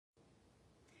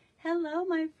Hello,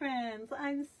 my friends.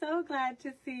 I'm so glad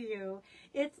to see you.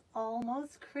 It's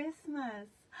almost Christmas.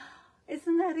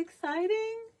 Isn't that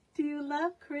exciting? Do you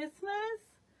love Christmas?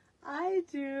 I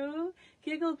do.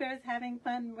 Giggle Bear's having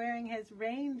fun wearing his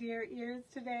reindeer ears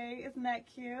today. Isn't that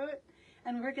cute?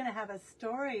 And we're going to have a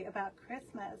story about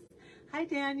Christmas. Hi,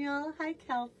 Daniel. Hi,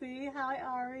 Kelsey. Hi,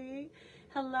 Ari.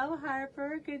 Hello,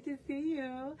 Harper. Good to see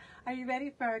you. Are you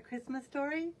ready for our Christmas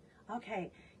story? Okay.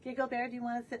 Giggle Bear, do you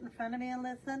want to sit in front of me and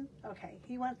listen? Okay,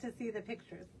 he wants to see the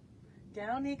pictures.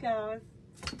 Down he goes.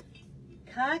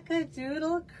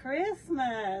 Cock-a-Doodle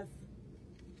Christmas.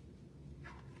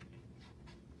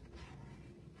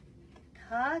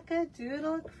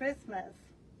 Cock-a-Doodle Christmas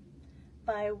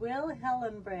by Will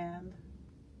Hellenbrand.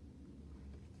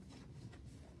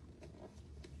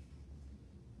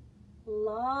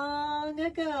 Long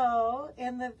ago,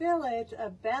 in the village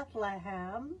of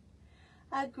Bethlehem,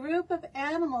 a group of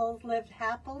animals lived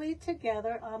happily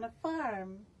together on a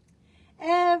farm.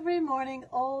 Every morning,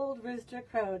 Old Rooster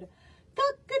crowed,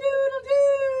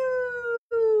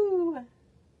 "Cock-a-doodle-doo!"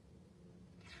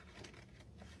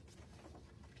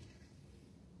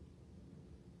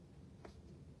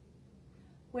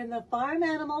 When the farm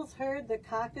animals heard the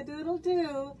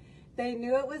cock-a-doodle-doo, they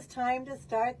knew it was time to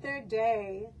start their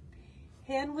day.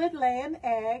 Hen would lay an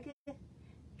egg,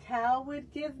 cow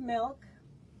would give milk,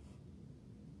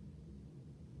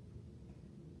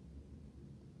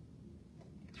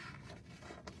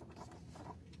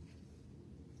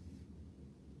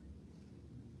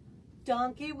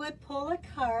 donkey would pull a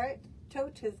cart,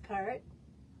 tote his cart.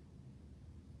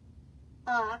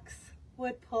 Ox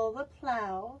would pull the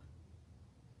plow.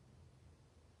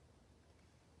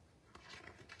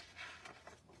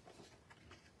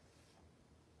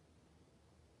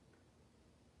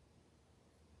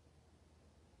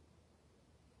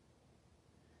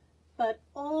 But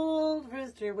Old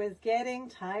Rooster was getting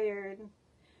tired.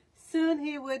 Soon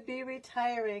he would be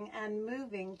retiring and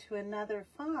moving to another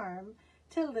farm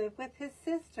to live with his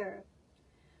sister.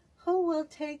 "Who will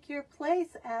take your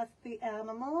place?" asked the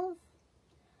animals.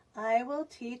 "I will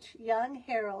teach young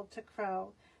Harold to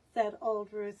crow," said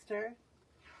Old Rooster.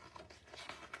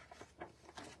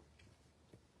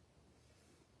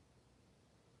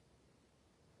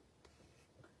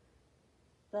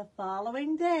 The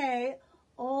following day,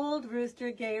 Old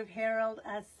Rooster gave Harold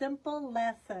a simple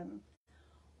lesson.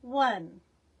 1.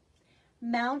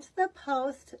 Mount the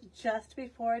post just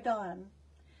before dawn.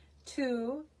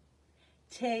 2.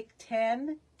 Take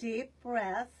 10 deep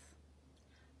breaths.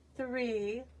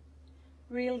 3.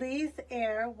 Release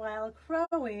air while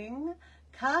crowing,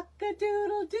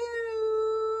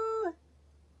 cock-a-doodle-doo.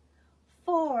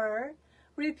 4.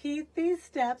 Repeat these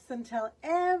steps until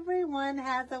everyone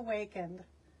has awakened.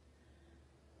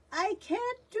 "I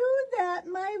can't do that.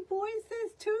 My voice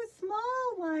is too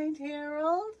small," whined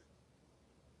Harold.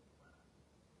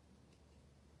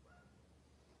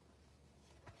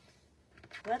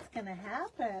 What's going to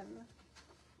happen?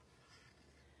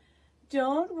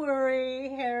 "Don't worry,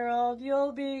 Harold.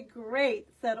 You'll be great,"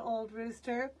 said Old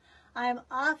Rooster. "I'm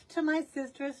off to my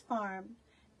sister's farm.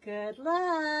 Good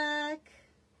luck."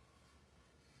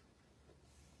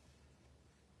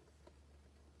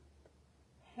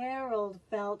 Harold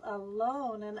felt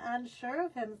alone and unsure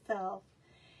of himself.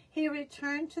 He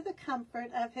returned to the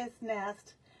comfort of his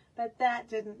nest, but that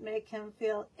didn't make him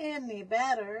feel any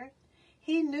better.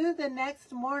 He knew the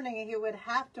next morning he would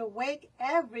have to wake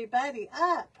everybody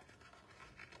up.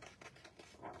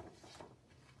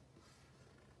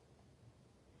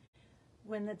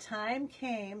 When the time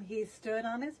came, he stood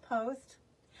on his post.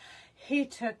 He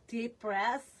took deep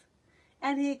breaths,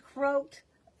 and he croaked,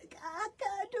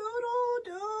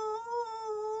 "Cock-a-doodle-doo!"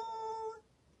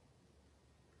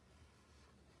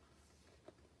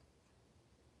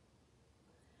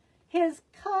 His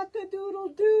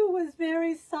cock-a-doodle-doo was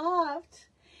very soft.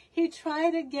 He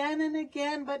tried again and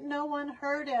again, but no one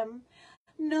heard him.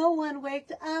 No one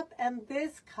waked up, and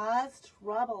this caused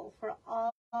trouble for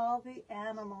all the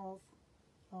animals.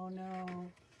 Oh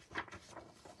no.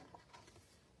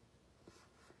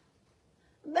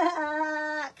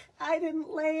 "Back! I didn't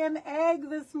lay an egg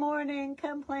this morning,"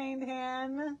 complained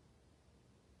Hen.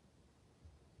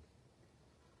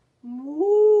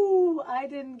 "Moo! I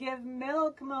didn't give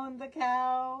milk," moaned the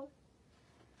cow.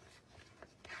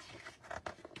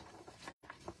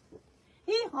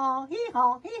 "Hee-haw,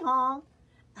 hee-haw, hee-haw!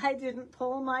 I didn't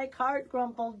pull my cart,"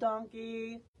 grumbled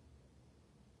Donkey.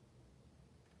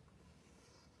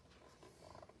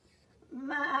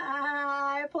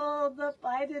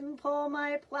 I didn't pull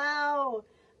my plow,"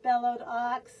 bellowed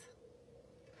Ox.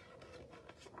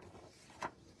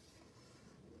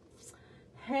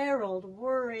 Harold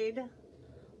worried.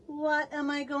 What am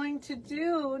I going to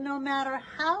do? No matter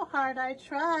how hard I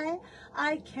try,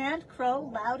 I can't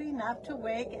crow loud enough to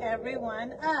wake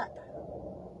everyone up.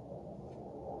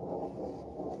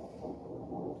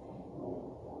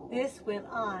 This went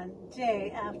on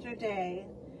day after day,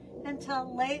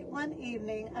 until late one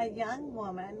evening a young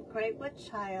woman, great with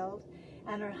child,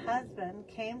 and her husband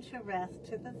came to rest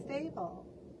to the stable.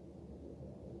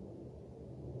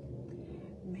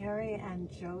 Mary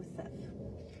and Joseph.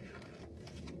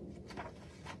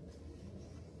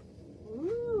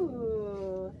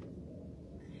 Ooh.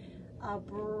 A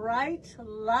bright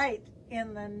light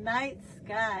in the night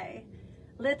sky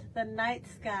lit the night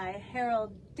sky.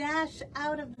 Harold dashed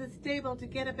out of the stable to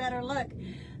get a better look.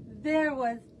 There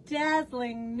was a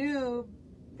dazzling new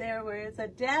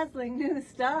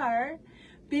star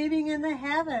beaming in the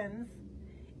heavens.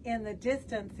 In the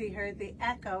distance, he heard the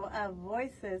echo of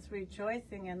voices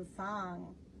rejoicing in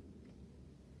song.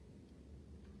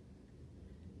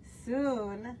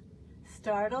 Soon,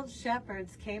 startled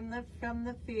shepherds came from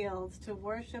the fields to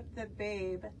worship the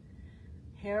babe.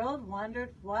 Harold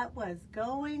wondered what was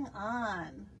going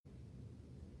on.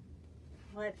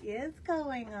 What is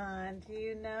going on? Do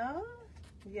you know?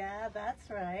 Yeah, that's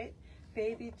right.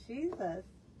 Baby Jesus.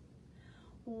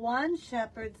 One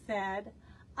shepherd said,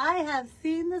 I have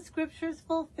seen the scriptures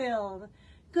fulfilled.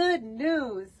 Good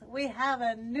news. We have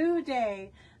a new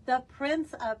day. The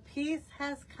Prince of Peace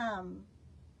has come.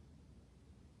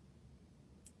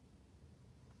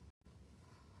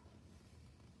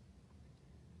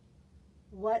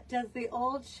 What does the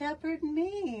old shepherd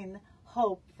mean?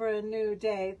 Hope for a new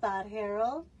day, thought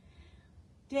Harold.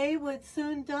 Day would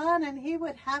soon dawn and he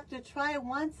would have to try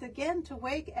once again to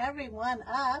wake everyone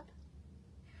up.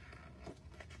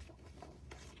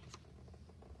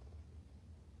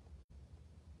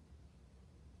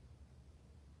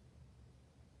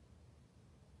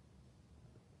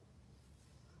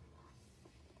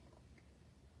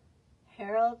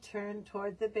 Harold turned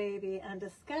toward the baby and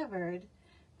discovered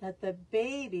that the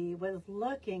baby was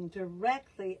looking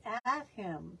directly at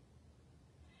him.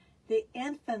 The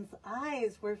infant's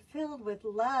eyes were filled with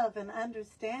love and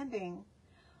understanding.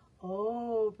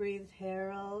 Oh, breathed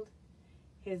Harold.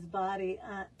 His body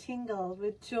tingled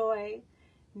with joy.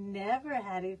 Never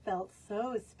had he felt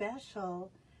so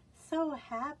special, so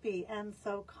happy and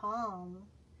so calm.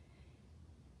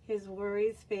 His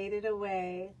worries faded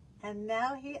away, and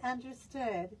now he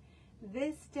understood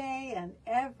this day and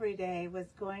every day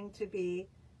was going to be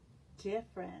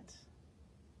different.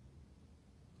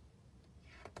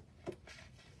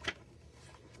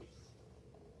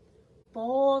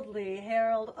 Boldly,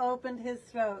 Harold opened his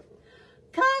throat.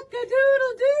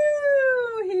 Cock-a-doodle-doo,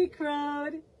 he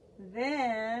crowed.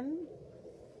 Then,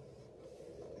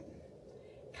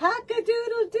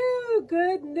 cock-a-doodle-doo,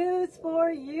 good news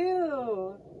for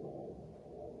you.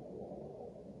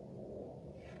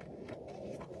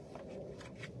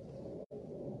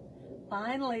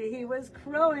 Finally, he was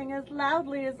crowing as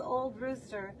loudly as Old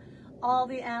Rooster. All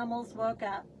the animals woke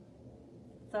up.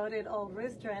 So did Old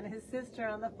Rooster and his sister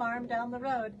on the farm down the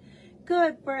road.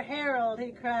 Good for Harold,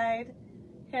 he cried.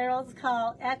 Harold's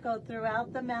call echoed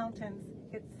throughout the mountains.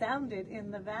 It sounded in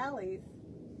the valleys.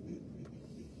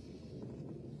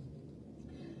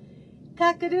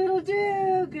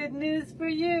 Cock-a-doodle-doo, good news for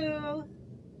you.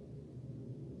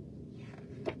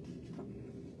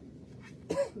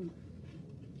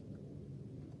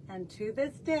 And to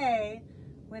this day,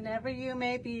 whenever you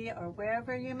may be or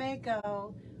wherever you may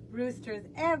go, roosters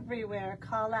everywhere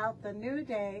call out the new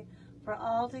day for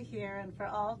all to hear and for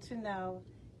all to know.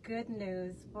 Good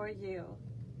news for you.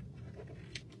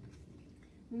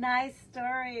 Nice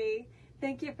story.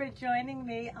 Thank you for joining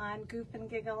me on Goof and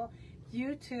Giggle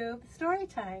YouTube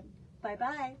Storytime.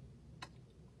 Bye-bye.